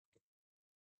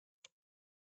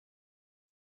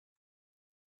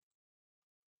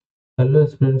Hello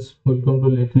students, welcome to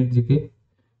late NEET GK.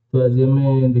 तो आज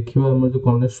आम देखा आम जो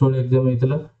कनेस्टेबल एग्जाम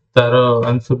होता तार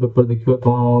आंसर पेपर देखा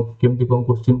कौन केमती कौन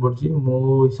क्वेश्चन पड़ी मो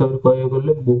हिसाब से कह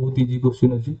गले बहुत इजी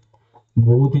क्वेश्चन अच्छी।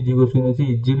 बहुत इजी क्वेश्चन अच्छी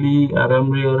इजिली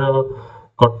आराम रे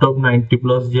कट ऑफ 90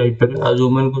 प्लस जापर आ जो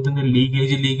मैंने कहते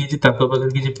लीक पाखे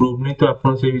किसी प्रूफ नहीं तो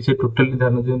आप से विषय टोटाली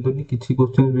ध्यान दिंतुनि किसी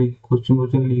क्वेश्चन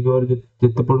लीक हमारे जिते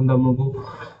पर्यटन आमको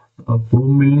प्रूफ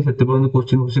मिलनी से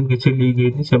क्वेश्चन किसी लीक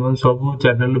है सब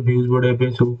चैनल व्यूज बढ़ाई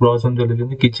सब प्रहसन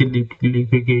चलते किसी लीक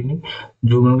फेक है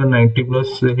जो मान 90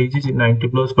 प्लस 90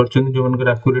 प्लस कर जो मान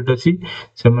आक्यूरेट अच्छी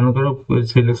से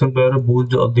सिलेक्शन पावर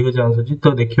बहुत अधिक चांस अच्छी।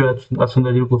 तो देखिए आसत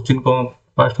आज क्वेश्चन कौन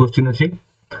फास्ट क्वेश्चन अच्छी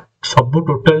सब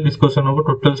टोटाल डिस्कसन हम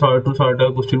टोटाल 100 टू 100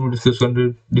 क्वेश्चन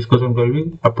डिस्कसन करी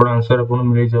आप आंसर आप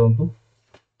मिल जाऊँ।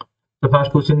 तो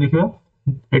फास्ट क्वेश्चन देखिए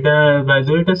एटा by the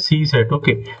way Etah C set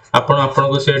okay आपण आपन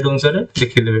को सेट अनुसार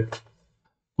देखि लेबे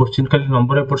क्वेश्चन खाली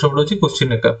नंबर एपट सेपट अछि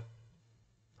क्वेश्चन एका।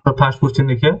 तो फास्ट क्वेश्चन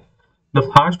देखिए the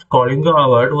first Kalinga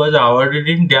award was awarded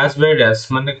in dash by dash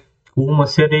माने को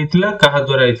मसिया रे हितला कहा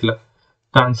द्वारा हितला।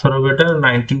 तो आंसर हो बेटा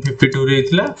 1952 रे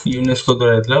हितला यूनेस्को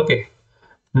द्वारा हितला ओके।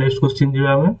 नेक्स्ट क्वेश्चन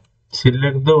जीवा हमें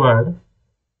select the word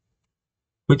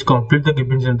which complete the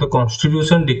given sentence. The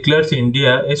Constitution declares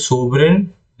India a sovereign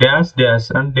dash dash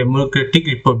and democratic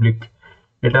republic.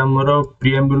 এটা আমার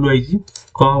প্রিয়াম্বুল আইছি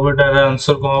কোন হবে এটার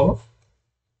आंसर কোন হবে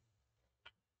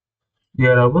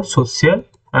ইয়ার হবে social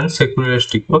and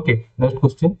সেকুলারিস্টিক okay. Next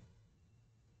question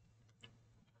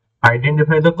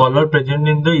identify the colour present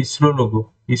in the ISRO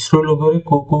लोगो रे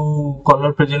को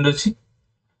कलर प्रेजेंट अछि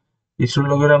इसरो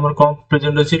लोगो रे हमर कोन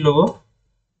प्रेजेंट अछि लोगो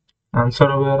आंसर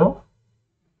হবে यार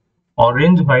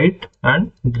orange white and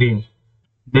green.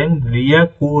 Then Ria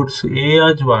codes A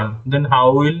as 1 then how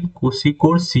will C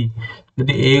code C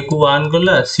यदि A को 1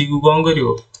 गला C को कौन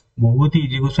करियो बहुत ही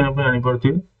इजी क्वेश्चन आप जानि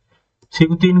पड़थिबे C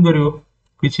को 3 करियो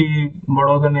किछि बड़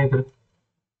कथा नै एतरे।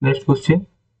 नेक्स्ट क्वेश्चन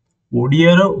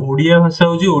ओडिया रो ओडिया भाषा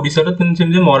होजी ओडिसा रो तीन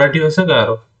सेम मराठी भाषा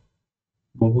कार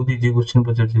बहुत इजी क्वेश्चन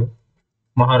पछछि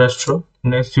महाराष्ट्र।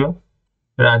 नेक्स्ट जो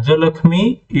राजलक्ष्मी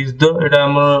इज द एटा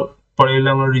हमर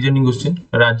पढ़ेला हमर reasoning question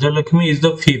Rajalakshmi is the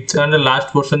fifth and last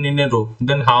person in A row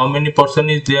then how many person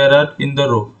is there are in the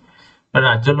row.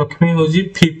 Rajalakshmi होजी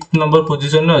fifth number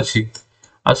position रे अछि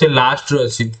आ से last रे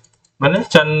अछि माने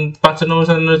 5 नंबर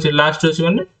स्थान रे अछि लास्ट रे अछि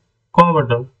माने कोन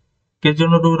बट के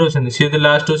जन रो रे अछि से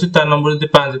लास्ट अछि ता नंबर यदि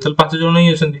 5 त 5 जन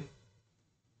ही अछि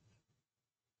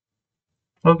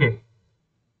ओके।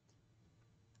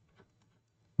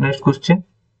 नेक्स्ट क्वेश्चन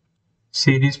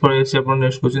सीरीज पढ़े अछि अपन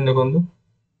नेक्स्ट क्वेश्चन देखंतु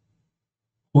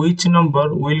which number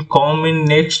will come in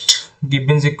next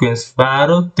given sequence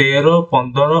 12 13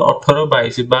 15 18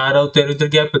 22 12 और 13 भीतर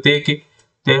गैप केते 1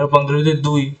 13 15 भीतर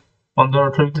 2 15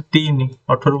 18 भीतर 3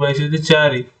 18 22 भीतर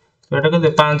 4 तो एटा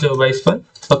केते 5 और 22 पर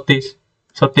 27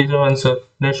 27 का answer.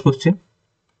 Next question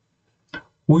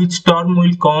which term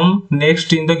will come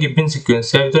next in the given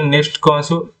sequence या तो नेक्स्ट कौन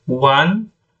आसो 1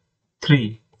 3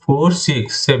 4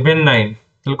 6 7 9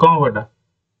 तो कौन बटा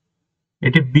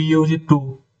एटी बी होजी 2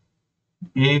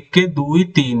 एक दुई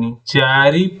तीन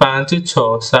चारि पांच छ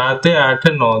सात आठ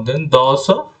नौ देन 10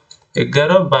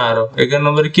 11 12 11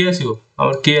 नंबर किए आसीबो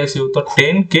हमर के आसीबो तो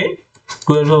 10 के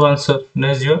 12 आंसर।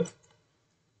 नेक्स्ट जो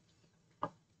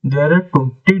there are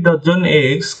 20 dozen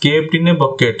eggs kept in a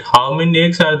bucket how many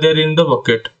eggs are there in the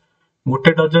bucket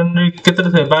गोटे डजन रे केते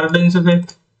थे 12 जिंस थे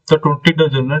तो 20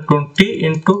 डजन रे 20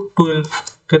 into 12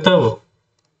 केते हो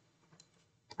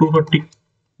 240।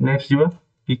 नेक्स्ट जो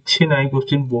किछि नाही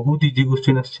क्वेश्चन बहुत इजी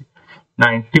क्वेश्चन आछि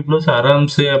 90 प्लस आराम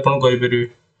से अपन करि परिबे।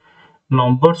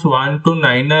 Numbers 1 to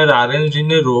 9 are arranged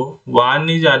in a row 1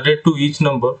 is added to each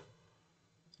number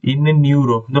in a new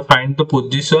row the find the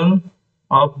position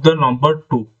of the number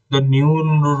 2 the new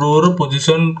row row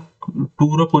position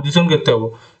 2 row position केते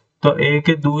हो तो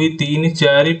 1 2 3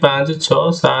 4 5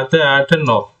 6 7 8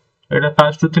 9 एटा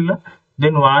fast थिला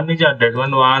then 1 is added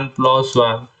 1 plus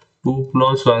 1 2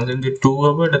 plus 1 जेंति 2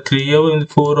 हो एटा 3 हो and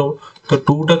 4 हो तो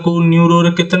 2 टा को न्यू रो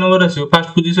रे केते नंबर आसीबो फर्स्ट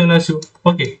पोजीशन आसीबो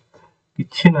ओके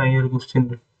किछि नाही यार क्वेश्चन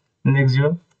रे। नेक्स्ट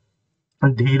जो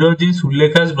धीरज is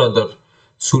सुलेखा's brother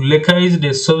Sulekha is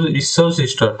Rishabh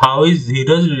sister how is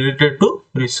Dheeraj related to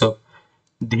Rishabh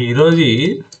Dheeraj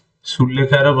is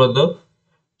सुलेखार brother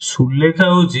Sulekha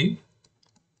होजी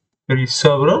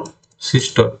Rishabh row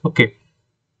sister okay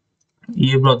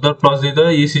ये ब्रदर प्लस दे दो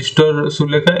ये सिस्टर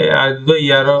सुलेखा यार दो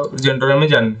यार जेंडर में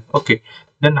जान okay.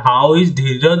 Then how is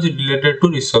Dheeraj related to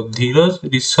Rishabh धीरज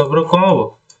ऋषभ रो कोन हो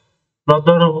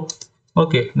ब्रदर हो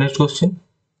ओके। नेक्स्ट क्वेश्चन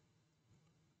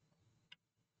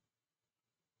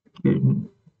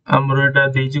ଆମର ଏଟା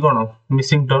ଦେଇଛି କଣ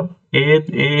ମିସିଂ ଟର୍ମ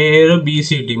ଏ ର B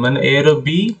C D ମାନେ A ର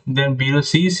B then B ର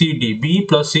C C D B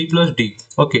plus C plus D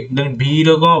okay then B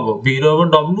ର କଣ ହବ B ର ହବ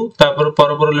W ତାପରେ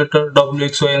ପର letter W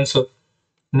X Y answer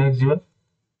next ଯିବା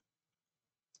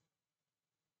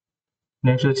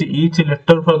next ଅଛି each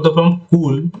letter from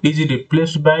cool is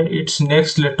replaced by its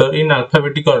next letter in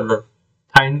alphabetic order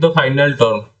find the final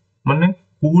term ମାନେ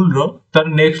cool ର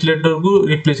ତାର next letter କୁ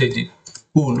replace ହେଇଛି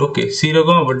cool ଓକେ C ର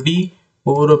କଣ ହବ D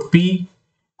O ର P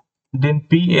then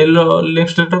P L ର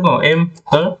next letter କଣ M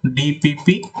ତ D P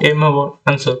P M ହବ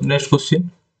answer next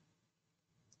question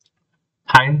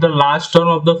find the last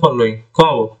term of the following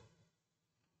କଣ ହବ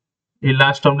ଏ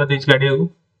last term ଟା ଦେଇଛି କାଢିବାକୁ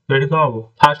ତ ଏଠି କଣ ହବ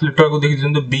ଫାର୍ଷ୍ଟ ଲେଟର କୁ ଦେଖି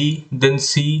ଦିଅନ୍ତୁ B then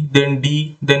C then D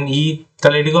then E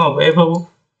ତାହେଲେ ଏଠି କଣ ହବ F ହବ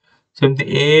ସେମିତି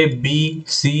A B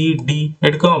C D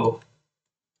ଏଠି କଣ ହବ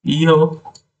E ହବ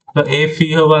ତ F E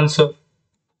ହବ answer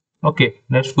okay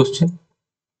next କ୍वेश्चन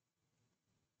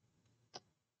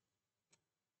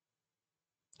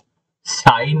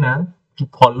Saina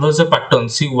follows a pattern.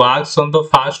 She works on the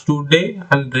first 2 days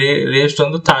and rest on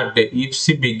the third day. If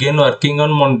she begin working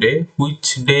on Monday,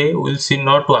 which day will she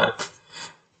not work?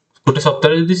 ଗୋଟେ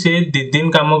ସପ୍ତାହରେ ଯଦି ସେ 2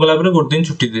 ଦିନ କାମ କଲା ପରେ ଗୋଟେ ଦିନ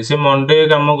ଛୁଟି ଦିଏ ସେ ମଣ୍ଡେ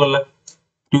କାମ କଲା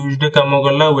ट्यूसडे काम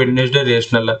कला वेडनेसडे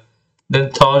रेस्ट नाला देन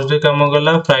थर्सडे काम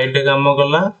कला फ्राइडे काम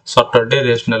कला सैटरडे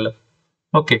रेस्ट नाला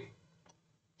ओके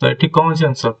तो एठी कौन अछि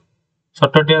आंसर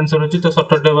सैटरडे आंसर अछि तो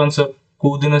सैटरडे आंसर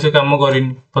को दिन से काम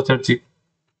करिनी पछरछि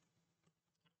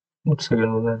एक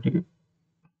सेकंड रुना ठीक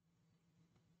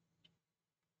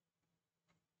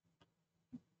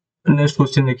नेक्स्ट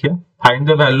क्वेश्चन देखिए find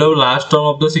the value of last term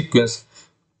of the sequence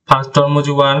first term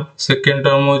होची 1 सेकंड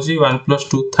टर्म होची 1 +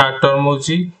 2 थर्ड टर्म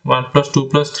होची 1 + 2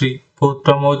 + 3 फोर्थ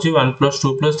टर्म होची 1 +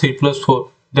 2 + 3 + 4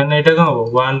 देन एटा का हो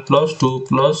 1 + 2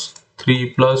 + 3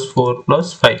 + 4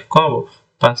 + 5 का हो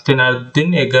 5 3 8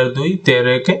 3 11 2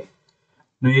 13 1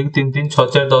 2 1 3 3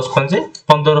 6 4 10 5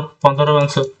 15 15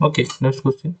 answer okay next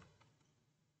question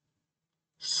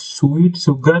sweet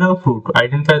sugar or fruit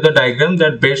identify the diagram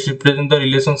that best represent the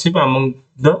relationship among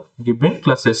the given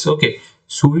classes okay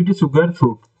sweet sugar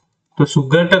fruit तो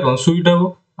sugar टा कौन स्वीट हम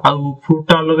आ फ्रूट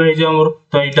टा अलग है हमर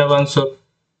तो एटा आंसर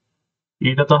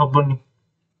एटा तो हबनी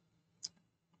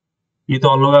ये तो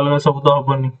अलग अलग सब तो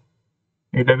हबनी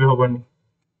एटा भी हबनी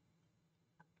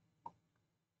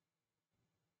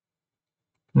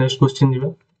नेक्स्ट क्वेश्चन दिबा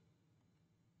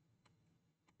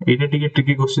एटा टिके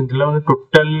ट्रिकी क्वेश्चन थिला माने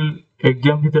टोटल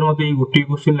एग्जाम भीतर मते ई गोटी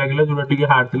क्वेश्चन लागला जोटा टिके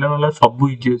हार्ड थिला नला सब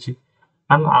इजी अछि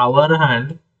and our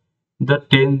hand the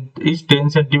 10 is 10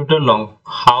 centimeter long.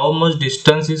 How much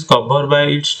distance is covered by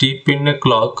its tip in a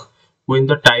clock when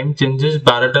the time changes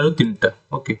 12 टा ରୁ 3 टा?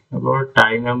 Okay, about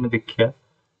time हम देखिया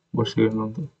बस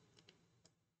करनतो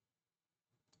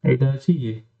एटा अछि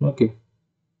ये ओके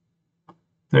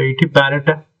तो एठी 12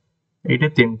 टा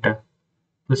एठी 3 टा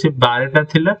तो से 12 टा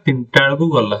थिला 3 टा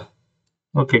को गला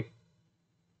ओके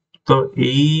तो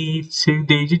एई से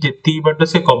देजी जेती बाट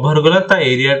से कवर गला ता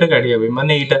एरिया टा काढिया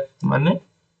माने एटा माने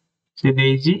से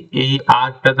देजी एई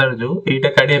 8 टा तार जो एटा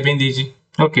काढिया पे देजी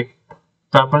ओके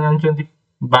तो आपण जानछंती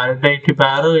 12 टा एठी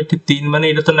 12 एठी 3 माने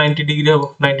एटा तो 90 डिग्री हबो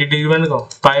 90 डिग्री माने को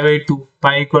pi by 2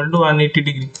 pi equal to 180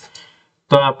 degree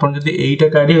तो आपण जदी एटा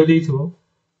काढिया देइथबो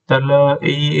ताले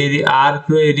एई एरिया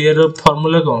आर्क रो एरिया रो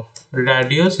फार्मूला को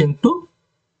radius into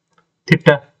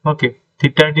theta okay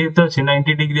theta D तो अछि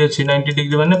 90 डिग्री अछि 90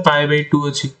 डिग्री माने पाई बाय 2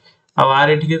 अछि आ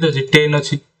आर एठी के तो अछि 10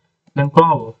 अछि देन को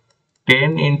हबो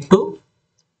 10 इनटू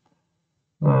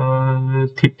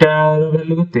थीटा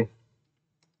वैल्यू केते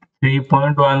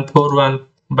 3.141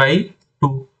 बाय 2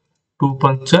 2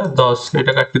 5 10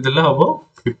 एटा काटी देला हबो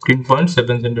 15.7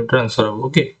 सेंटीमीटर आंसर हबो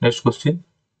ओके नेक्स्ट क्वेश्चन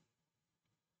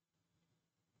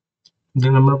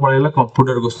दिन नंबर पड़ेला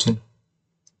computer question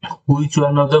which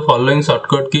one of the following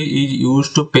shortcut key is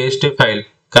used to paste a file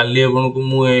काली आपन को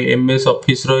मु एमएस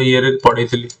ऑफिस रो ईयर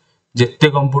पढैथिली जेते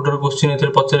कंप्यूटर क्वेश्चन एथरे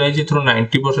पचराई जे थ्रो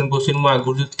 90% क्वेश्चन मु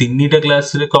आगु जो तीनटा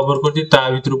क्लास रे कवर करछि ता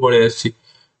भितरु पळे आछि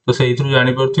तो सेइथरु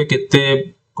जानि परथि केते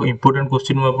इंपोर्टेंट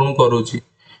क्वेश्चन मु आपन करूछि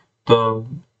तो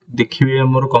देखिबे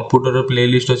हमर कंप्यूटर रो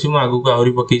प्लेलिस्ट अछि मु आगु को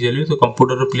आउरी पकि चली तो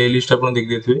कंप्यूटर रो प्लेलिस्ट आपन देख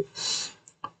देथिबे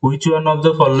which one of the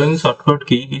following shortcut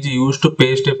key is used to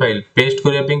paste a file paste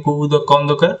करिया पे को कौन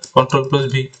दरकार control plus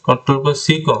v control plus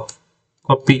c को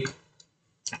copy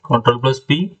control plus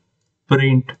p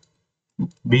print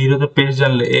b रो तो paste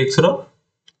जानले x रो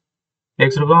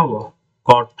कौन हो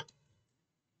cut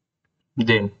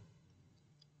then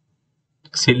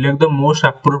select the most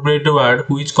appropriate word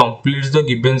which completes the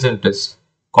given sentence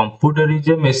computer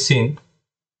is a machine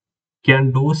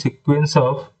can do sequence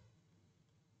of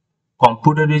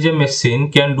computer is a machine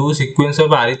can do sequence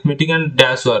of arithmetic and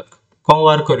dash work कौन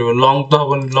work करिवो long तो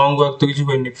हबनी long work तो किछि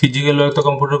होइनी physical work तो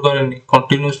computer करेनी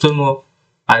continuous तो no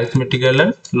arithmetical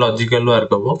and logical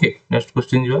work हो okay next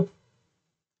question जो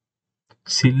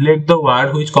select the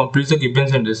word which completes the given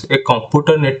sentence a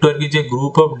computer network is a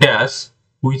group of dash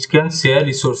which can share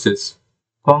resources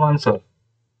कौन answer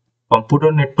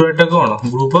computer network टा कौन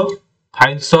group of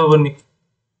files तो हबनी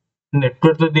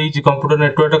network तो देइछि computer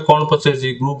network टा कौन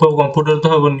पचारछि group of computer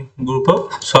तो हबनी group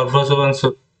of servers of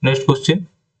answer next question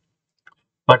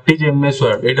what is MS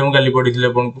word एटा हम काली पढिथिले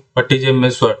आपन व्हाट इज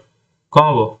एमएस वर्ड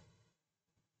कौन हो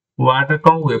वर्ड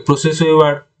कौन हुए प्रोसेस हुए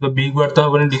वर्ड तो बिग वर्ड तो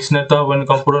हबनी डिक्शनरी तो हबनी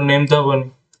कंप्यूटर नेम तो हबनी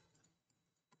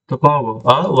तो कौन हो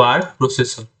a word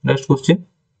processor next question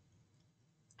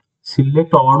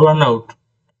select odd one out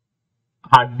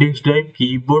hard disk drive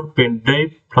keyboard pen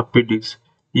drive floppy disk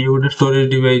ये गोटे स्टोरेज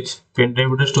डिवाइस पेन ड्राइव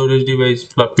गोटे स्टोरेज डिवाइस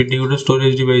फ्लॉपी डिस्क गोटे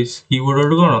स्टोरेज डिवाइस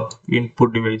कीबोर्ड गोटे कौन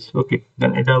इनपुट डिवाइस ओके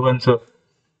देन एटा अब answer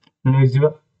next जिवा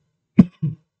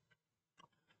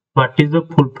what is the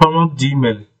full form of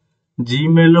Gmail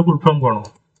Gmail row full form कौन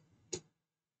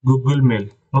Google mail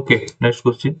okay next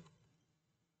question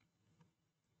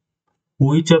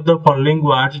which of the following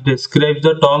words describes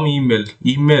the term email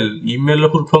email row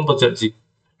full form पचारछि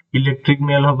electric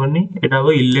mail हबनी एटा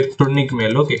हो electronic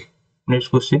mail okay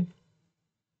next question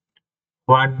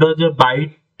what does a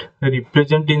bite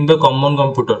represent in the common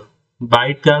computer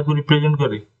bite का को represent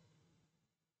करे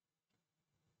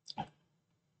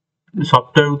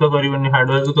software को तो करिवनी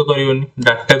hardware को तो करिवनी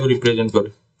data को represent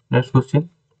करे next question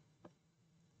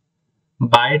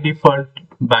by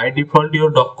default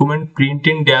your document print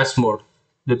in dash mode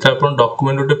जते अपन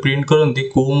डॉक्यूमेंट उटे प्रिंट करंती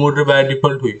को मोड रे बाय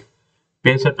डिफॉल्ट हुई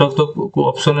पेज सेटअप तो को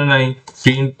ऑप्शन नहीं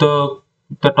प्रिंट तो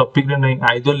टॉपिक रे नहीं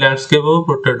आइदर लैंडस्केप हो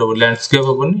पोर्ट्रेट हो लैंडस्केप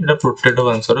होबनी एटा पोर्ट्रेट हो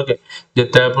आंसर ओके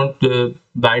जते अपन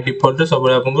बाय डिफॉल्ट रे सब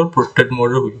अपन को पोर्ट्रेट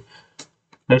मोड रे हुई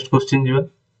नेक्स्ट क्वेश्चन जीवा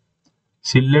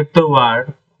select the word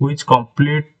which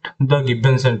complete the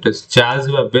given sentence Charles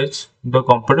Babbage the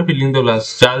computer filling the blanks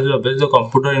Charles Babbage the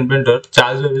computer inventor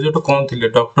Charles Babbage तो कौन थिले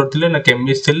डॉक्टर थिले ना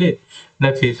केमिस्ट थिले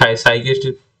ना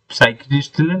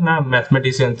साइकियाट्रिस्ट थिले ना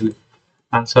मैथमेटिशियन थिले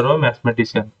आंसर हो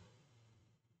मैथमेटिशियन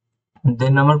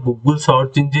देन हमर गूगल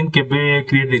सर्च इंजन केबे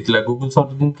क्रिएट हेतला गूगल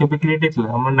सर्च इंजन केबे क्रिएट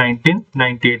हेतला हमर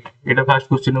 1998 एटा फर्स्ट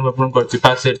क्वेश्चन हम अपन करछि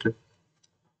फर्स्ट सेट रे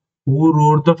who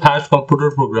wrote the first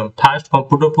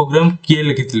computer program किए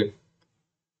लिखितले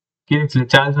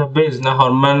चार्ल्स बेबेज ना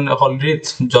हर्मन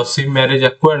हॉलरिच जोसेफ मैरी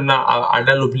जैक्वार्ड ना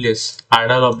आडा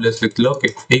लवलेस लिखले ओके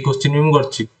ए क्वेश्चन भी हम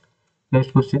करछि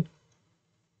next question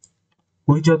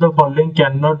which of the following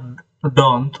can not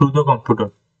done through the computer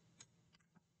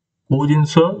को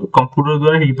जिंस कंप्यूटर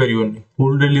द्वारा ही परिवनी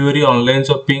full delivery online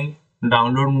shopping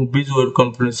download movies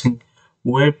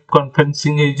web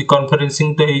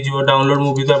conferencing तो हे जिवो डाउनलोड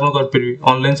मूवी तो आपण कर परबे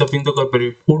ऑनलाइन शॉपिंग तो कर परबे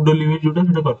फूड डिलीवरी जोटा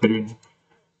सेटा कर परबेनी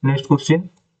next question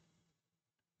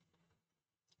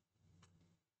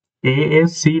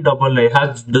ASCII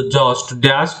has just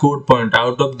dash code point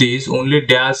out of these only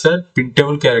dash are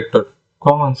printable character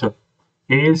कौन आंसर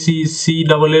ASCII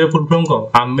फुल फॉर्म को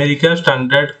America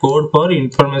standard code for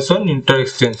information inter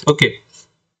exchange okay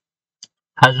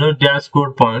has a dash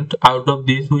code point out of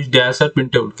these which dash are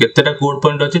printable केतेटा code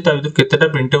point अछि ता भीतर केतेटा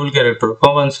printable character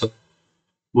कौन answer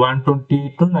 120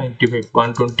 to 95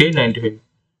 128 95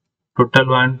 total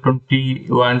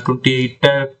 128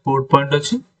 टा code point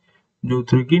अछि जो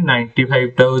through की 95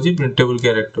 टा होजी प्रिंटेबल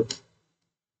कैरेक्टर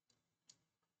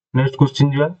नेक्स्ट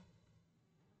क्वेश्चन जिवा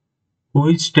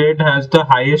which state has the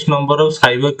highest number of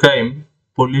cyber crime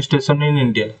police station in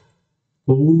India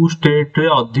को स्टेट रे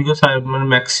अधिक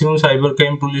maximum cyber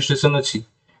crime police station अछि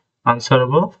आंसर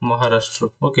हो महाराष्ट्र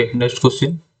ओके नेक्स्ट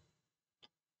क्वेश्चन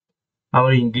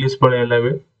हमर इंग्लिश पढे लाबे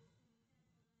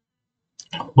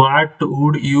what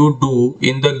would you do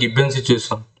in the given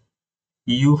situation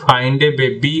you find A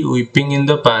baby weeping in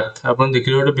the park अपन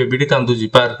देखिले ओटे बेबी कांदु जी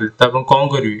पार्क रे त अपन कोन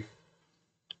करबी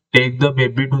take the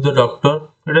baby to the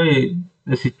doctor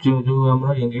Etah situation जो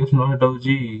हमरा इंग्लिश न एटा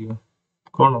होजी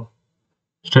कोन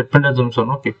statement assumption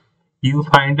okay you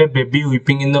find a baby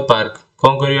weeping in the park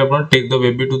कौन करिए अपन take the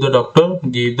baby to the doctor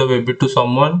give the baby to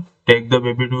someone take the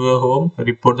baby to your home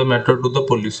report the matter to the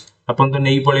police अपन तो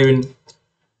नहीं पळेबिन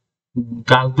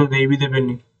काल तो देई भी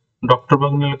देबेनी doctor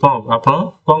पाक नेले कौन अपन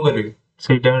कौन करिए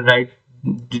सेही time right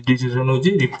decision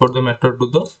होजी report the matter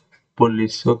to the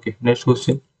police okay next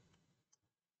question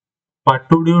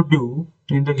what would you do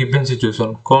in the given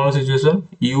situation कौन situation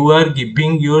you are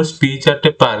giving your speech at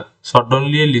a park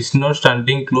suddenly a listener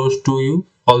standing close to you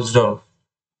falls down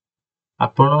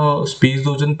आपण speech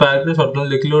दोजन park रे suddenly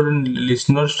देखिलो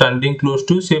listener standing close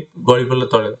to से गळी पले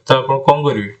तळे त आपण कोन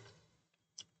करिवे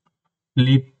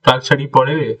leap park छाडी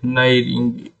पळेबे ना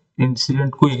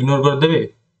इनसीडेंट को इग्नोर कर देबे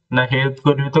ना हेल्प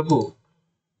करिवे ताकू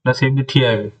ना सेमती ठिया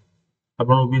हेबे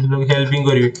आपण ओबीसी लोग हेल्पिंग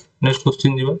करिवे। नेक्स्ट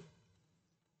क्वेश्चन जीवा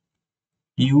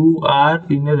you are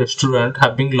in a restaurant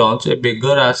having lunch a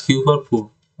beggar asks you for food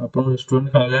आपण रेस्टोरेंट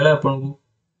खाइला बेले आपण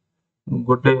को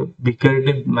गोटे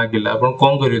भिखारीटे मागिला आपण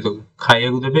कोन करिवे ताकू खाइया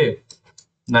को देबे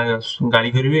ना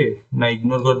गाली करिवे ना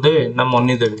इग्नोर कर देबे ना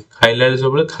मनी देबे खाइला बेले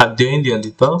सब खाद्य ही दियंती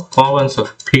तो कौन आंसर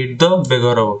फीड द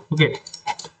बेगर हो okay.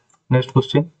 Next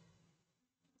question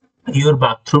your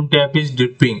bathroom tap is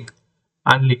dripping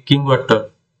and leaking water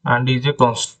and is a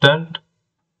constant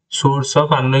source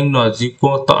of annoying noise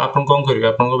को तो आपण कोन करिवे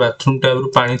आपण को बाथरूम टैप रु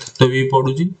पानी थतो भी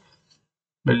पडुची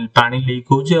पानी लीक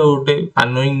होची और गोटे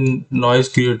annoying noise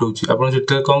क्रिएट होची आपण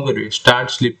सेटे कोन करिवे स्टार्ट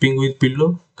स्लीपिंग विथ पिलो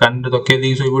कान रे तकिया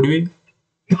दी सोई पडिवे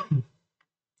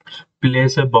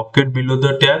place a bucket below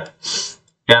the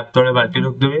tap तळे बाल्टी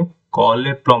रख देबे call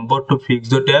a plumber to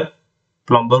fix the tap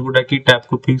plumber को डाकी टैप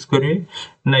को फिक्स करिवे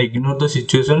ना ignore the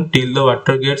situation till the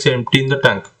water gets empty in the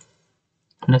tank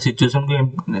ना सिचुएशन को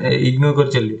इग्नोर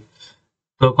कर चलिए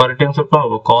तो करेक्ट आंसर क्या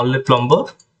होगा call A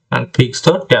plumber and fix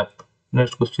the tap.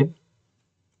 Next question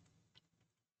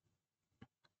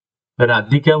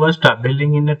Radhika was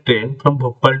traveling in a train from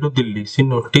Bhopal to Delhi. She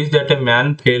noticed that a man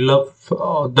fell off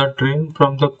the train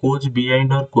from the coach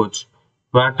behind her coach.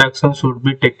 What action should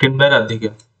be taken by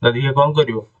Radhika? Radhika कौन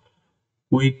करियो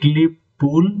quickly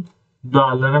pull the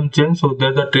alarm chain so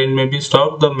that the train may be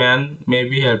stopped. The man may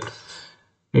be helped.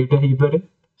 एटा ही पारे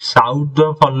shout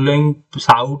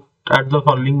at the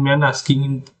following man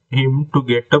asking him to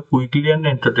get up quickly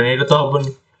and entertain. एटा तो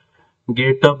हबनी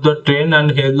get up the train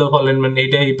and help the following man.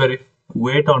 एटा ही पारे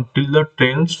wait until the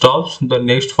train stops the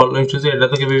next following station. एटा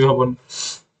तो केबे भी हबनी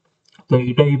तो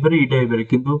एटा ही पारे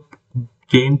किंतु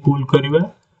chain पुल करिवा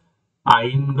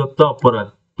आईनगत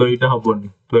अपराध तो एटा हबनी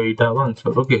तो एटा हबो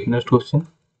answer okay. Next question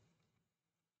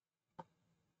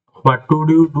what would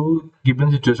you do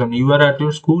given situation you are at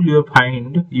your school you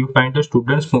find a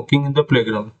student smoking in the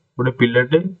playground गोटे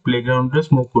पिलाटे प्लेग्राउंड रे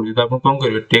स्मोक करि त आपण कोन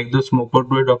करिवे take the smoker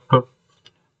to A doctor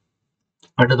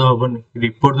एटा तो हबनी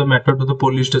report the matter to the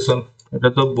police station एटा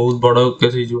तो बहुत बड़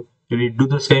केस ही जो रिडू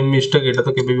द सेम मिस्टेक एटा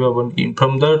तो केबे भी हबनी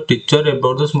inform the teacher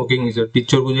about the smoking is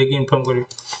teacher को जेकी इन्फॉर्म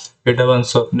करिवे एटा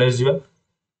आंसर। नेक्स्ट जीवा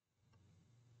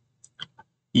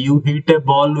you hit a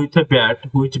ball with a bat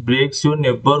which breaks your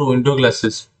neighbor window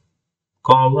glasses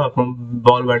कौन हम अपन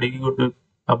बॉल बाड़ी की गोटे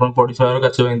अपन पड़ोसा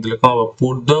काच भांगी कौन हम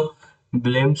पुट द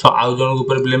ब्लेम आउ जन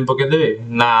ऊपर ब्लेम पके देबे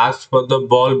ना ask for the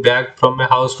ball back from a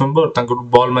house member तांको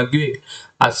ball मागिबे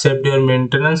accept your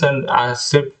maintenance and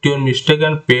accept your mistake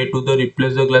and पे to the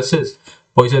replace the glasses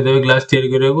पैसा देबे ग्लास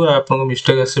तैयारी करियो आपन को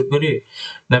मिस्टेक एक्सेप्ट करिए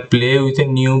ना play with a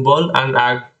new ball and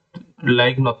act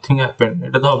like nothing happened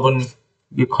एटा तो हबनी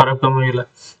ये खराब काम होला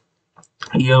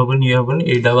ये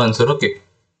हबनी एटा answer okay.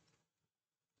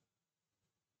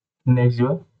 Next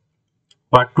you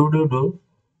what would you do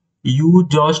you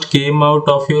just came out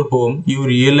of your home you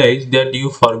realize that you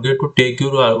forget to take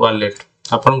your wallet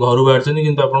अपन घर बाहर छन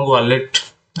किंतु अपन को wallet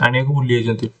आने को भूली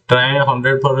जंती try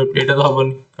 100 for एटा तो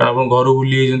हबनी कारण अपन घर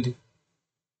भूली जंती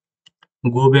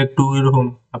go back to your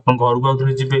home अपन घर को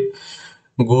आउथरे जिबे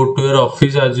go to your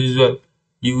office as usual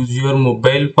use your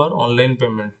mobile for online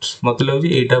payments मतलब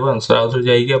जे एटा आंसर आउथरे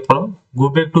जाई कि अपन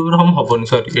go back to your home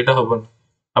हबनी sorry एटा हबनी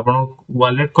आपण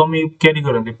वॉलेट कम कैरी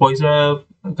करते पैसा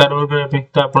कारोबार करने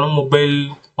तो आप मोबाइल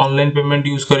ऑनलाइन पेमेंट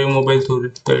यूज करें मोबाइल थ्रू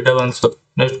तो यहाँ answer.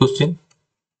 Next question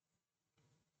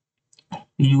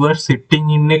you are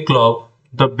sitting in A club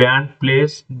the band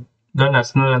place the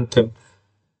national anthem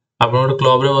आप गोटे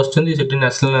क्लब रे बसचंदी सेठी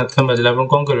नेशनल एंथम बाजिला आपण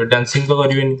कोन करबे डांसिंग तो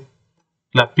करिवेनी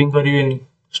क्लैपिंग करिवेनी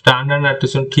स्टैंड एंड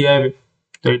अटेंशन ठिया हेबे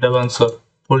तो यहाँ आंसर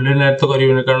फोल्डेड नेट तो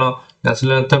करिवेनी कारण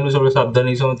नेशनल एंथम रे सब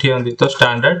सावधानी सब ठिया हंदी तो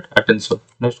standard attention.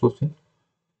 Next question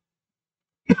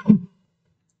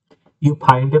you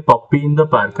find A puppy in the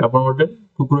park आपण गोटे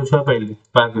कुकुर छुआ पाइले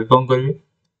पार्क रे कोन करिवे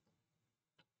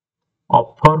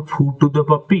offer food to the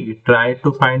puppy try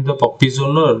to find the puppies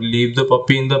owner leave the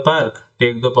puppy in the park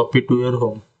take the puppy to your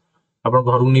home आपण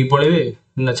घर को नहीं पळेबे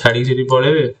ना छाड़ी सेठी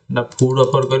पळेबे ना फूड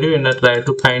ऑफर करिवे ना try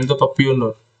to find the puppy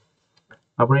owner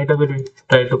आपण एटा करिवे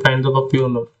try to find the puppy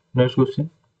owner. Next question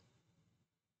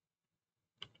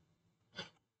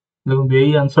देखो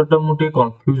यही आंसर टा मुटे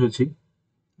कंफ्यूज अछि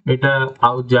एटा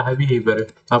आउ जहा भी हे पारे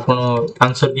आपण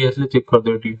आंसर की आसले चेक कर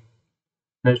देटी।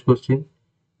 Next question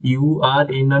you are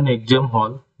in an exam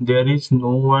hall there is no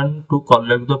one to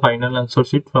collect the final answer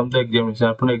sheet from the examination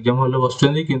आपण एग्जाम हॉल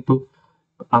बसचंदी किंतु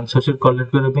आंसर शीट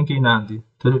कलेक्ट करे पे कि नांदी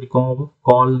तो सेठी कोन हो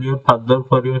call your father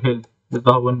for your help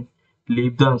Etah हबनी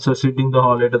leave the answer sheet in the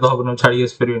hall एटा तो हबनी छाड़ी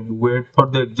आस परिबेनी wait for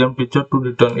the exam teacher to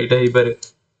return एटा हे पारे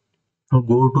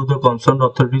go to the concerned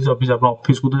authorities office ଆପଣ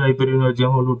ଅଫିସ କୁ ତ ଯାଇପାରିବେନି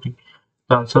ଏକ୍ଜାମ ହଲ୍ ଉଠି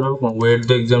ତ ଆନ୍ସର ହବ କଣ wait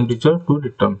the exam teacher to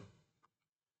return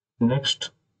next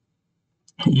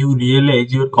you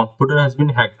realize your computer has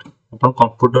been hacked ଆପଣ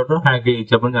କମ୍ପ୍ୟୁଟର ହ୍ୟାକ୍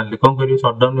ହେଇଯାଇଛି ଆପଣ ଜାଣିଲେ କଣ କରିବେ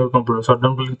ସଟଡାଉନ ୟୁର କମ୍ପ୍ୟୁଟର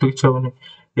ସଟଡାଉନ କଲେ ତ କିଛି ହବନି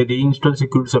ରିଇନଷ୍ଟଲ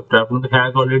ସିକ୍ୟୁରିଟି ସଫ୍ଟୱେୟାର ଆପଣ ତ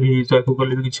ହ୍ୟାକ୍ ଅଲରେଡି ହେଇଯାଇଛି ତାକୁ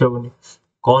କଲେ ବି କିଛି ହବନି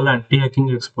କଲ୍ ଆଣ୍ଟି ହ୍ୟାକିଂ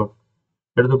ଏକ୍ସପର୍ଟ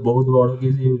ଏଟା ତ ବହୁତ ବଡ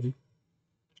କେସ୍ ହେଇଯାଉଛି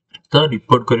ତ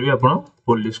ରିପୋର୍ଟ କରିବେ ଆପଣ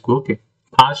ପୋଲିସକୁ ଓକେ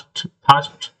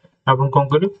ଫାଷ୍ଟ ଆପଣ କଣ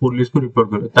କରିବେ ପୋଲିସକୁ ରିପୋର୍ଟ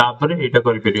କରିବେ ତାପରେ ଏଇଟା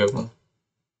କରିପାରିବେ ଆପଣ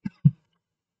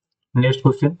next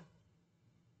question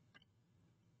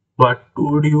what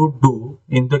would you do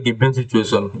in the given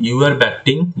situation you are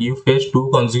batting you face two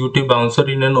consecutive bouncer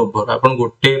in an over ଆପଣ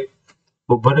ଗୋଟେ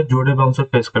ଓଭରରେ ଯୋଡ଼େ ବାଉନ୍ସର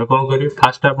ଫେସ୍ କଲେ କଣ କରିବେ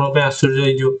ଫାଷ୍ଟ ଆପଣଙ୍କ ପାଇଁ ଆଶ୍ଚର୍ଯ୍ୟ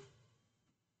ହେଇଯିବ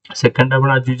ସେକେଣ୍ଡ ଆପଣ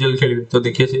ଆଜ ୟୁଜୁଆଲ ଖେଳିବେ ତ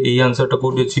ଦେଖିବେ ଏଇ ଆନ୍ସରଟା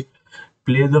କୋଉଠି ଅଛି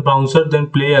play the bouncer then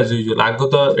play as usual ଆଗ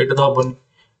ତ ଏଇଟା ତ ହବନି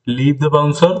leave the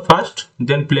bouncer first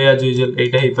then play as usual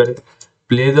ଏଇଟା ହେଇପାରେ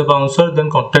play the bouncer then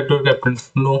contact your captain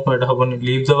no ଏଇଟା ହବନି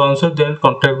leave the bouncer then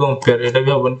contact the umpire ଏଇଟା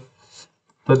ବି ହବନି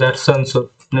so that's the answer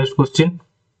next question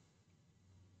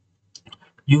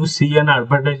you see an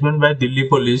advertisement by Delhi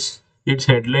police its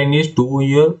headline is two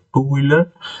wheeler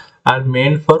are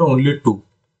meant for only two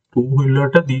two wheeler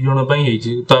टा दी जण ପାଇଁ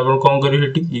ହେଇଛି ତ ଆପଣ କଣ କରିବେ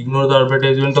ସେଠି ଇଗ୍ନୋର ଦ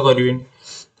ଆଡଭର୍ଟାଇଜମେଣ୍ଟ ତ କରିବେନି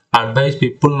advise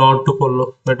people not to follow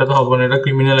এটা তো হবনি এটা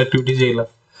ক্রিমিনাল অ্যাক্টিভিটিজ ହେଇଗଲା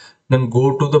then go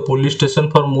to the police station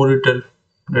for more detail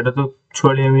এটা তো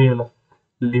ছড়িয়ামি ହେଲା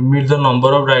limit the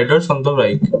number of riders on the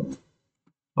bike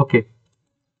okay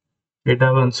এটা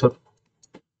হবে आंसर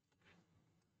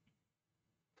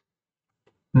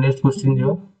next question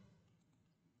ଯିବା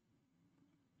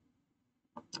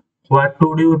what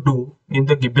would you do in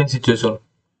the given situation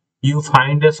you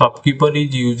find a shopkeeper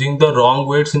is using the wrong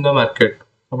weights in the market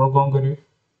ଆପଣ କଣ କରିବେ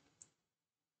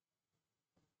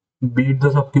beat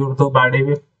the shopkeeper तो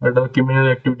बाड़ेबे एटा criminal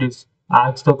activities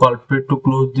ask the culprit to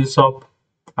close the shop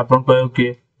अपन कहयो कि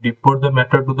report the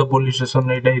matter to the police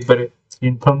station एटा ही पारे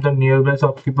inform the nearby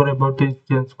shopkeeper about the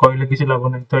change कहले किसी लाभ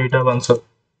नहीं तो एटा answer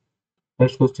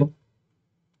next question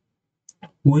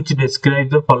which describe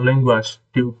the following words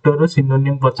tutor row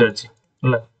synonym पचारछि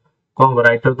हला कोन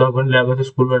writer तो अपन lab से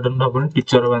स्कूल वार्डन तो अपन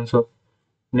टीचर रो आंसर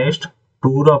next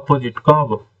true रो opposite कोन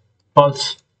हो false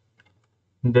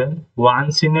then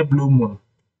once in a blue moon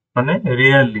माने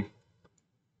rarely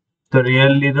तो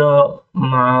rarely रो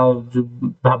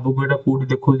भाबु को एटा कोडी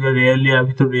देखो जे rarely आ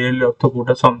भी तो rarely earth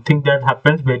Kota something that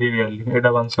happens very rarely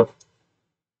Etah answer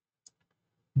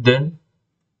then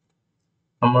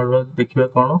हमर देखिबा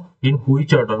कोन इन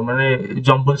व्हिच ऑर्डर माने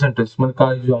जंबल सेंटेंस माने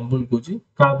का जंबल कोची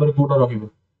का पर कोटा रहिबो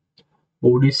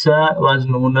Odisha was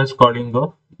known as Kalinga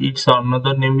its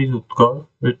another name is Utkal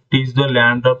it is the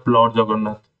land of Lord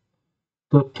Jagannath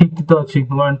तो ठीक तो अछि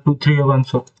 1 2 3 of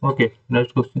answer okay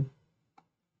next question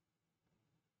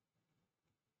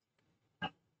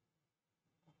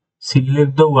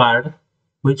select the word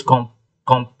which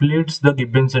completes the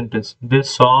given sentence they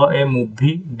saw a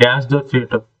movie dash the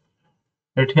theater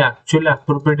एठी actually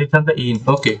appropriate इथांता in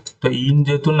okay तो इन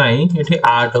जेतु नाही एठी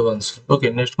art of answer okay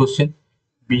next question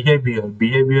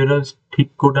behaviour ठीक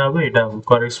कोटा हो एटा हो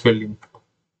correct spelling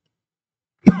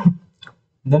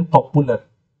then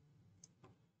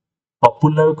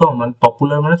popular को मान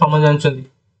popular माने समझ जानछंती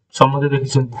समझ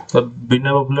देखिछंती तो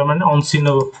बिना पॉपुलर माने अनसीन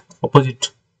हो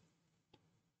opposite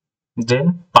then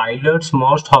pilot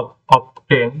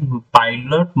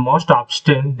must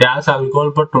abstain dash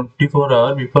alcohol for 24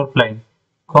 hours before flying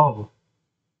कौन हो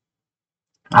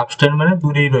abstain माने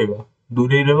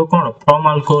दूरे रहबा कौन from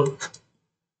alcohol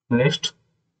next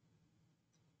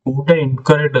Kota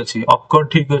incorrect अछि अकर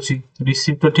ठीक अछि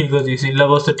रिसीव तो ठीक अछि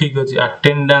सिलेबस तो ठीक अछि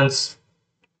attendance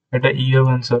Etah E of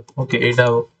answer okay एटा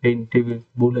हो ठीक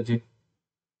भूल अछि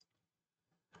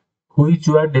which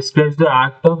word describes the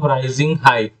act of rising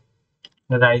high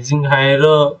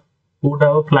रो कोटा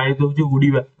हो फ्लाई तो जी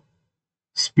उड़ीबा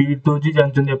स्पीड तो जी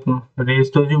जानचंदी अपन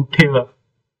रेस तो जी उठेबा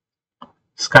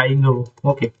स्काइंग हो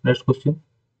okay next question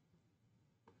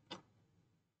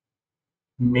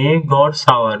may god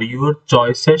shower your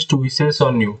choicest wishes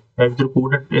on you एतर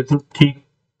Kota एतर ठीक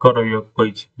करयो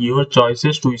कहिछि your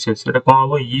choicest wishes एटा कोन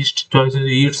हो east choices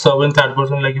east seven third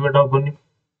person लागिबाटा होबनी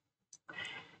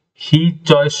he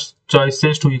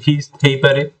choicest wishes हेई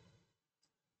पारे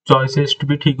choicest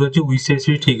भी ठीक अछि wishes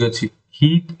भी ठीक अछि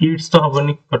he eats तो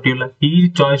हबनी कटिला he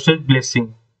choicest blessing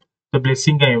तो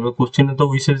ब्लेसिंग का है क्वेश्चन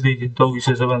तो विशेष दीजिए तो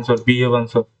विशेष आंसर बी है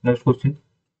answer next question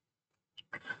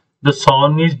the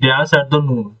sun is dash at the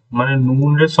नून माने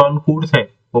नून रे सन कोड थाए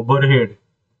ओवरहेड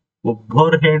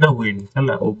हुएनी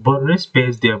हला ओवर रे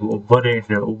स्पेस दिया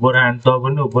ओवरहेड रे ओवरहैंड तो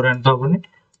हबनी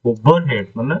ओवरहेड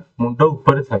माने मुंडा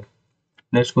ऊपर थाए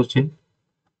next question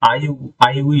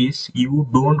I wish you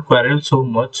don't quarrel so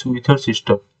much with your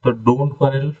sister. तो don't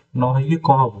quarrel न होगी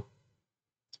कौन हबो?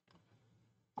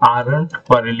 Aren't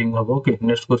quarreling हबो. Okay,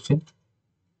 next question.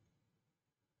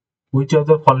 Which of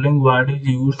the following word is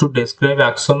used to describe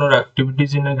action or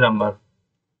activities in a grammar?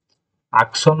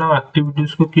 Action और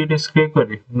activities को किए describe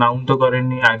करे? Noun तो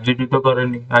करेनी, adjective तो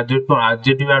करेनी.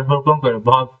 Adjective adverb कौन करे?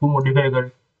 Verb को modify करे.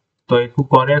 तो इसको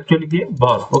करे actually किए?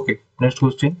 Verb. Okay, next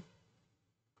question.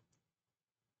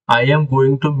 I am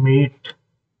going to meet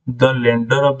the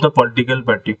lender of the political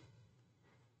party.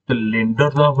 The lender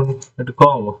तो हबनी. एट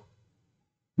कौन हबो?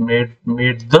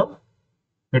 Meet the.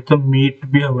 एट तो meet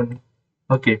भी हबनी.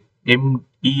 Okay.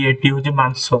 MEAT होची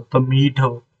मांस तो meat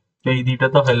हबो. तो ये दीटा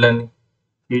तो हेलानी.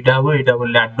 एटा हबो एटा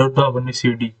हबो. Ladder तो हबनी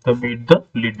CD. तो meet the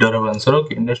leader of answer.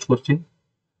 Okay. Next question.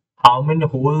 How many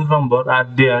whole number are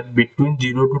there between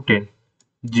 0 to 10?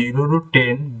 0 to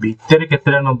 10 ভিতরে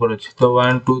কেতেটা নম্বর আছে? তো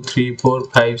 1 2 3 4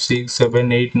 5 6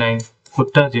 7 8 9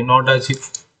 কোটা আছে? 9টা আছে.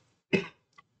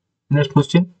 Next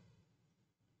question.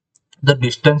 The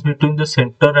distance between the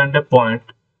center and a point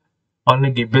on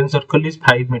a given circle is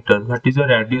 5 meters. What is the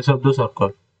radius of the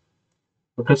circle?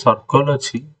 ଗୋଟେ circle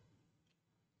ଅଛି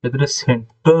ସେଥିରେ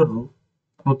center ରୁ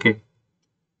okay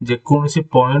ଯେକୌଣସି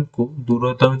ପଏଣ୍ଟ କୁ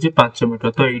ଦୂରତା ହେଉଛି 5 ମିଟର.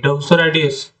 ତ ଏଇଟା ହେଉଛି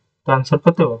ରାଡିୟସ୍. ତ ଆନ୍ସର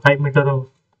କେତେ ହେବ? 5 ମିଟର ହେବ.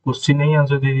 କ୍ୱେଶ୍ଚିନ୍ ହିଁ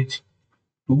ଆନ୍ସର ଦେଇଦେଇଛି.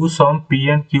 Two sum P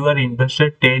and Q are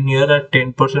invested 10 year at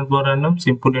 10% per annum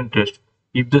simple interest.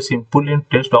 If the simple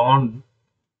interest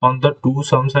on the two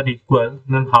sums are equal,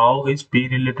 then how is P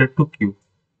related to Q?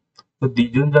 तो ଦି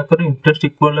ଜଣ ଯାକର interest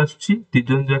equal ଆସୁଛି. ଦି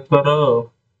ଜଣ ଯାକର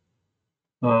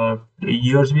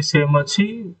years ବି same ଅଛି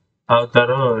ଆଉ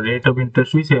ତାର rate of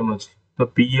interest B same ଅଛି. ତ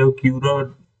P ଆଉ Q ର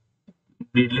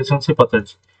ରିଲେସନ ସେ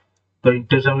ପଚାରିଛି. ତ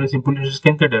ଇଣ୍ଟରେଷ୍ଟ ଆମେ ସିମ୍ପଲ ଇଣ୍ଟରେଷ୍ଟ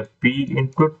କେମିତି କାଟିବା? P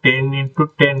into 10 into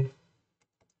 10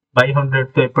 by 100.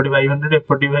 तो एपटे by 100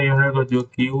 एपटे by 100 कर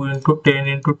Q into 10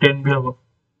 into 10 भी हबो.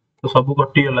 तो सब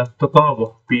कटि गला. तो कौन हबो?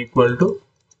 P equal to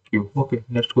Q. Okay,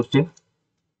 next question.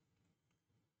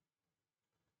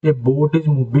 A boat is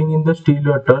moving in the still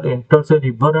water, enters a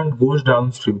river and goes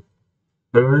downstream.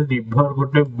 river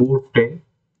गोटे boat टे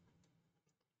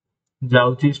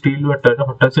जाउची still water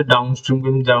हठात से downstream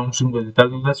कर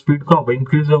ताकि स्पीड कौन हबो?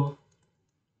 इंक्रीज हबो.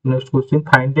 Next question.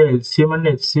 Find the LCM and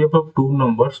HCF of two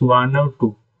numbers 1 and 2.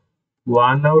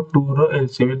 1 ଆଉ 2 ର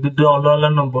LCM ଦୁଇଟା ଅଲଗା ଅଲଗା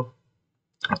ନମ୍ବର.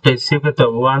 ତ LCM କେତେ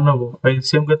ହବ? 1 ହବ.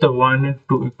 LCM କେତେ ହବ? 1 into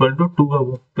 2 equal to 2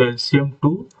 ହବ. ତ LCM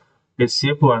 2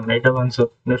 HCF 1. ଏଇଟା answer.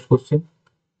 Next question.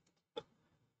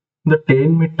 The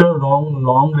 10 meter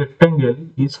long rectangle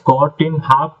is cut in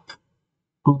half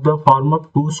to the form of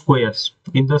two squares.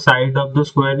 In the side of the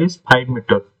square is 5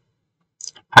 meter.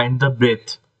 Find the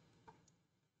breadth.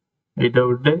 ଏଇଟା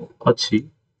ଗୋଟେ ଅଛି.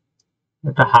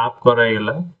 ଏଟା half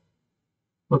କରାଇଗଲା.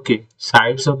 Okay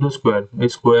sides of the square. A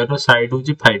square rho side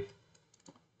होची 5.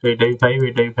 तो एटा भी 5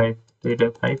 एटा भी 5 तो एटा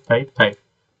 5 5 5.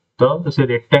 तो से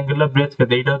रेक्टेंगुलर ब्रेथ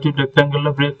केते? एटा होची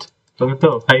रेक्टेंगुलर ब्रेथ. तो केते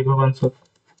 5 हो आंसर.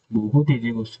 बहुत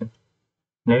easy question.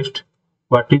 Next.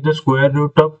 What is the square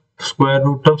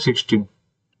root of 16?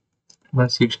 मान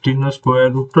 16 रो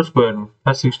स्क्वायर रूट रो स्क्वायर रूट.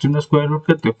 आ 16 रो स्क्वायर रूट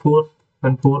केते? 4.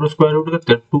 एंड 4 रो स्क्वायर रूट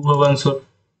केते? 2 हो answer.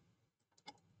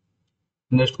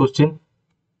 Next question.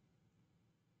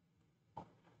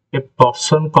 A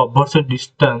person covers a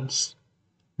distance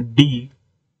d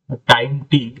time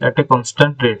t at a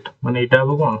constant rate. माने इटा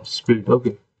हो कौन? Speed.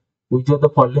 Okay. Which of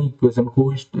the following equation? Who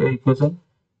is the equation?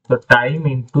 The time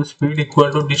into speed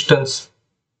equal to distance.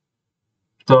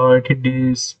 तो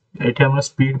एठी हमरा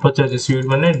speed पचार. Speed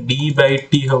माने d by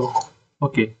t हो.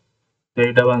 Okay. तो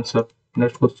एटा answer.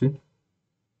 Next question.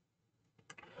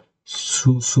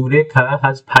 Surekha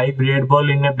has 5 red ball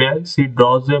in a bag. She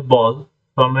draws a ball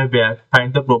from a bag.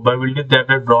 Find the probability that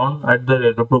are drawn at the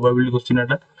red. Probability question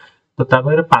एटा. तो ता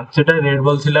पाखरे 5टा red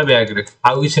ball थिला bag रे.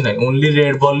 आउ किछि नै. Only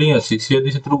red ball ही अछि. से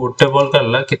यदि सेतु गोटे बॉल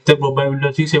काढला केते प्रोबेबिलिटी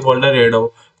अछि से बॉल टा रेड हो?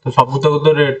 तो सब तक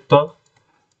तो रेड. तो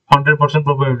 100%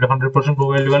 प्रोबेबिलिटी. 100%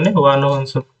 प्रोबेबिलिटी माने 1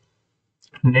 answer.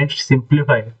 Next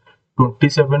simplify.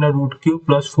 27 root cube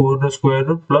plus 4 रो square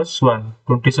root plus 1.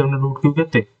 27 root cube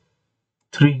केते?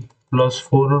 3 plus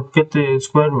 4 root केते?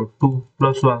 square root 2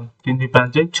 plus 1 3 3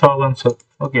 5 6 answer.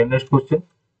 Okay. Next question.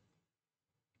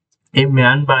 A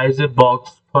man buys a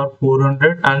box for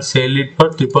 400 and sell it for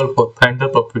 444. Find the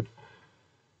profit.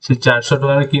 से 400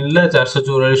 टका किनला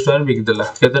 444 टका बिक देला.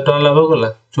 केते टका लाभ गला?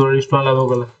 44 टका लाभ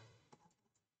गला.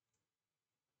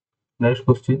 Next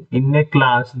question. In a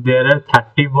class there are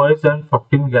 30 boys and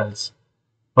 14 girls.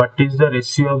 What is the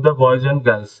ratio of the boys and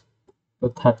girls?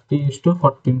 तो 30 is to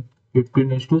 14.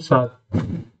 15 is to 7.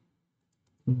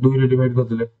 2 रे डिवाइड कर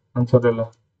देले आंसर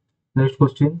हैला. Next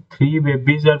question. 3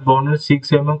 babies are born on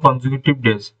 6 consecutive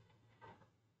days.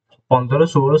 15,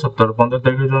 16, 17 15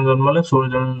 ତାରିଖରେ ଜଣେ ଜନ୍ମ ହେଲା, 16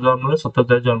 ଜଣ ଜନ୍ମ ହେଲା, 17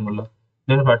 ତାରିଖ ଜନ୍ମ ହେଲା।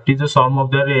 Then what is the sum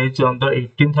of their age on the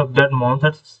 18th of that month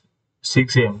at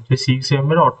 6 am? ସେ 6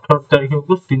 am ରେ 18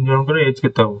 ତାରିଖକୁ 3 ଜଣଙ୍କର ଏଜ୍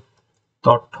କେତେ ହବ?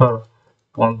 ତ 18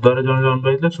 15 ଜଣ ଜନ୍ମ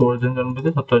ହେଇଥିଲେ, 16 ଜଣ ଜନ୍ମ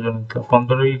ହେଇଥିଲେ, 17 ଜଣ ହେଇଥିଲା।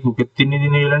 15 କୁ 3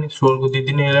 ଦିନ ହେଇଗଲାଣି, 16 କୁ 2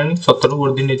 ଦିନ ହେଇଗଲାଣି, 17 କୁ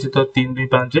 1 ଦିନ ହେଇଛି, ତ 3 2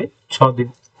 5 6 ଦିନ।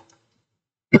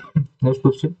 Next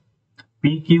question.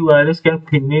 PQRS can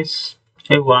finish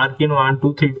a work in 1 2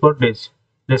 3 4 days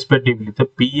respectively. The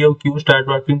P and Q start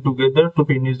working together to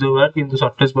finish the work in the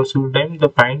shortest possible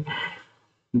time.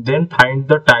 Then find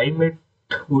the time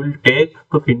it will take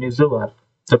to finish the work.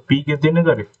 The P के दिन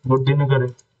करे, good दिन करे,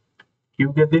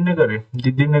 Q के दिन करे,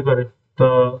 दी दिन करे, तो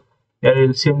यार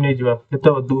एलसीएम नहीं जीवा,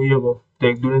 कितना हो 2 होबो, तो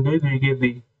 1 2 2 2 के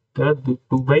 2, तो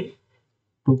 2 by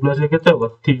 2 plus कितना होबो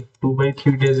 3, 2 by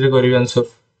 3 days रे करिवे answer.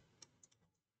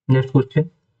 Next question.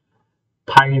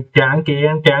 Find tank A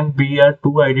and tank B are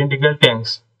two identical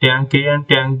tanks. Tank A and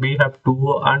tank B have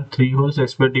 2 and 3 holes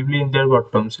respectively in their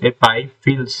bottoms. A pipe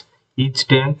fills each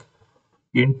tank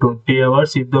in 20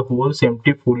 hours. If the holes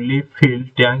empty fully filled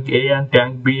tank A and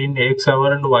tank B in X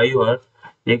hour and Y hour,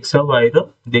 X और Y रो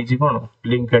देखिए कौन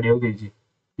link काटिया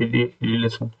देखिए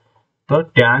relation. तो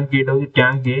tank एटा होची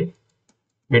tank ए,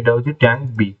 एटा होची tank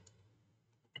B,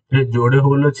 रे जोड़े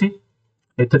whole अछि,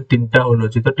 एथर 3टा होल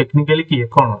अछि। तो टेक्निकली किए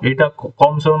कोन एटा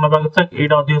कम समय नबा कथा,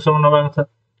 एटा अधिक समय नबा कथा,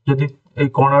 जदि ए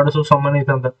कोणाडा सब समान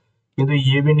हितांता, किंतु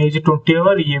ये भी नेछि 20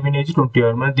 आवर, ये भी नेछि 20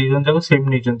 आवर, माने दी जन जाको सेम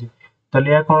नेछंती,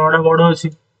 ताले या कोणाडा बड़ अछि,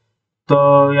 तो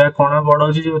या कोणा बड़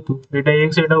अछि जेतु एटा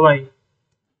x एटा y,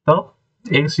 तो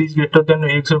x is greater than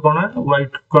x कोणा y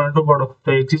कोणा तो बड़,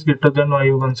 तो x is greater than y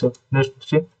होगा आंसर। नेक्स्ट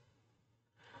क्वेश्चन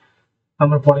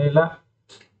हमर पढेला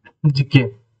GK.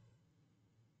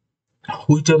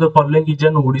 Which of the following is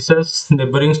an Odisha's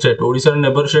neighboring state? Odisha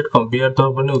neighbor state कौन? बिहार तो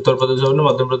हबनी, Uttar Pradesh हबनी,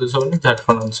 Madhya Pradesh हबनी,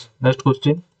 Jharkhand answer. Next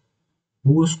question,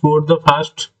 who scored the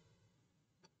first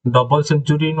double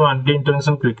century in one day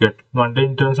international cricket? One day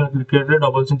international cricket रे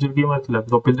double century किए मारथिला?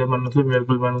 Kapil Dev मारनथिले, Virat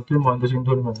Kohli मारनथिले, Mahendra Singh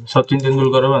Dhoni मारनथिले, Sachin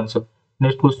Tendulkar answer.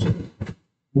 Next question,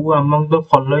 who among the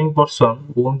following person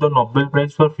won the Nobel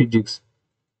Prize for Physics?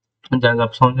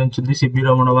 CV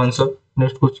Raman answer.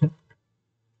 Next question,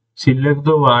 select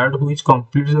the word which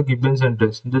completes the given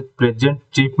sentence. The present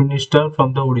chief minister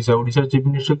from the Odisha. Odisha chief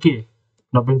minister किए?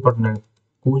 नवीन पटनायक।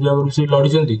 को जगह से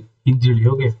लड़िचंदी? Hinjili.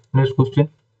 Okay, next question,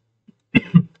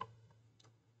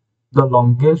 the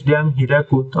longest dam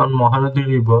Hirakud on Mahanadi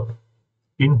river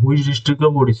in which district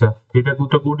of Odisha?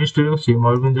 Hirakud को district अछि?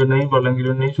 मयूरभंज नहीं,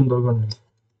 बलांगीर नहीं, सुंदरगढ़ नहीं,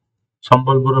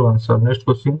 Sambalpur answer. Next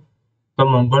question, the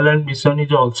Mangalyaan mission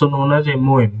is also known as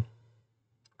MOM.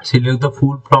 Select the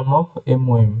full form of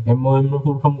MOM. MOM no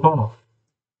full form कौन?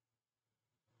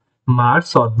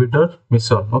 Mars Orbiter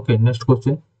Mission. Okay, next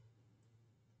question.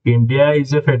 India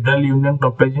is a federal union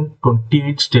comprising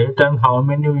 28 states and how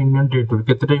many union territory?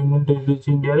 केतेटा union territory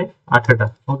अछि India रे? 8टा।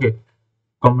 Okay,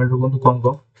 comment करंतु कोन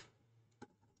को।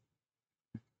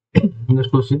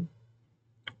 Next question,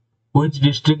 which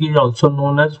district is also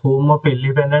known as home of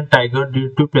elephant and tiger due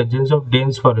to presence of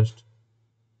dense forest?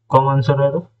 कौन answer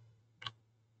है?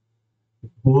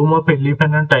 Home of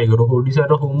elephant and tiger, Odisha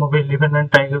row home of elephant and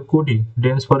tiger कोठी?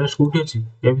 Dense forest कोठी अछि?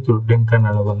 ए भितर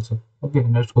Dhenkanal answer. Okay,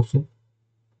 next question,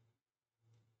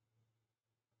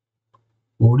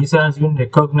 Odisha has been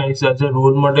recognized as a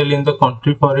role model in the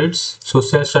country for its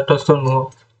social status तो no,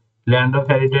 land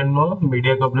of heritage no,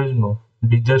 media coverage no,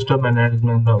 disaster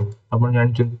management no, upon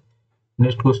जानछन।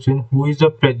 Next question, who is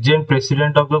the present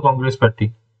president of the Congress party?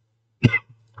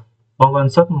 कौन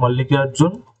answer?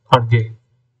 Mallikarjun खड़गे।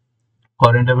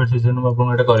 Current affair season में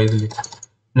अपन एटा करै दिली।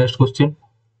 Next question,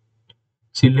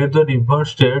 select the river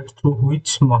state through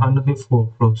which Mahanadi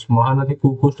flows. Mahanadi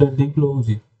को state देख flow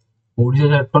होची? ओडिशा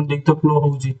झारखंड देख तो फ्लो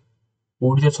होची,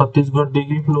 ओडिशा छत्तीसगढ़ देख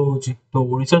भी फ्लो होची, तो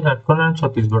Odisha Jharkhand and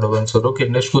Chhattisgarh answer. Okay,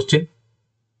 next question,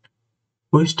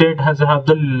 which state has have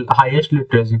the highest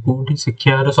literacy? कोठी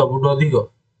शिक्षा हार सबुठ अधिक?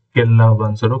 केरला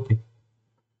आंसर। ओके,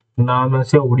 नाम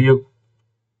आसे ओडिया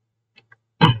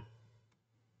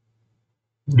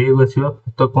बसिवा,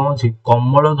 तो कौन अछि?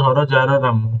 कमल धर जार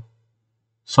राम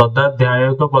सदा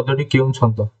ध्यायक पदटी केउं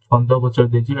छंद? छंद पचर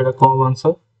देछि, एटा कौन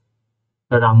आंसर?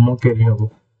 राम केरी हबो।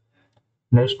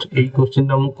 नेक्स्ट ए क्वेश्चन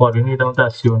ता मु करिनी, एटा मते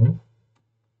आसीबनी।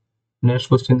 नेक्स्ट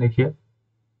क्वेश्चन देखिए,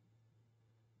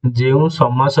 जेउ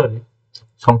समासरे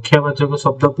संख्यावाचक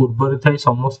शब्द पूर्व रे थाई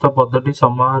समस्त पदटी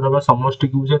समाहार बा समष्टि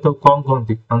कि बुझे, तो कौन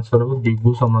कहंती? आंसर हो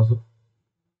द्विगु समास।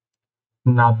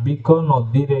 नाविक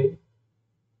नदी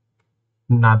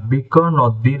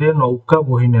रे नौका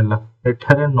बोही नेला,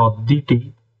 एठारे नदीटी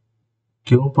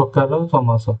केउ प्रकार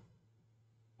समास?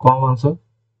 कौन आंसर?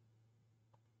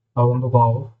 अब तो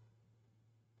कौन हो?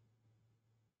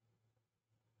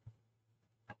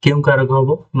 केउ कारक हम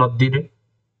नदी रे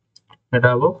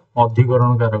एटा हम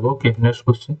अधिकरण कारक ओके नेक्स्ट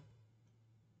क्वेश्चन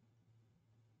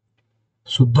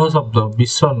शुद्ध शब्द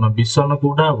विषण विषण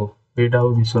कोटा हम एटा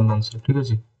हम विषण आंसर ठीक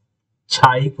अछि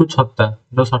छाई को छत्ता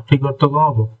द सठिक अर्थ कौन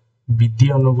हम विधि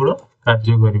अनुकूल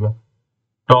कार्य करबा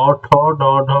ट ठ ड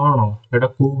ढ ण एटा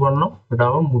को वर्ण एटा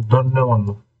हम मूर्धन्य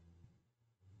वर्ण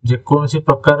जेकोसी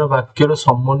प्रकार वाक्यर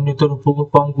समन्वित रूप को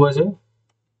कौन कुआ जाए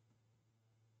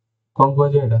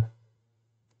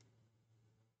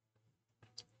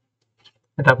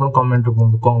एटा अपन कमेंट रे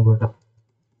कहू कौन को एटा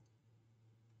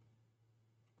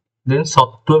देन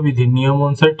सत्व विधि नियम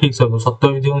अनुसार ठीक सब सत्व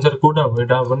विधि अनुसार कोटा हो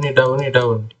एटा हबनी एटा हबनी एटा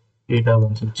हबनी एटा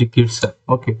हबनी चिकित्सा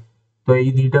ओके तो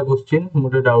एई दीटा क्वेश्चन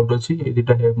मोटे डाउट अछि एई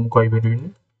दीटा हे मु कहि परिबिनी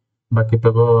बाकी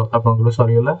तक आपन को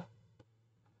सरी गला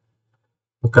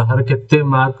कहार केते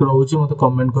मार्क रहउची मते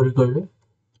कमेंट करी कहबे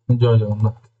जय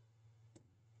जगन्नाथ।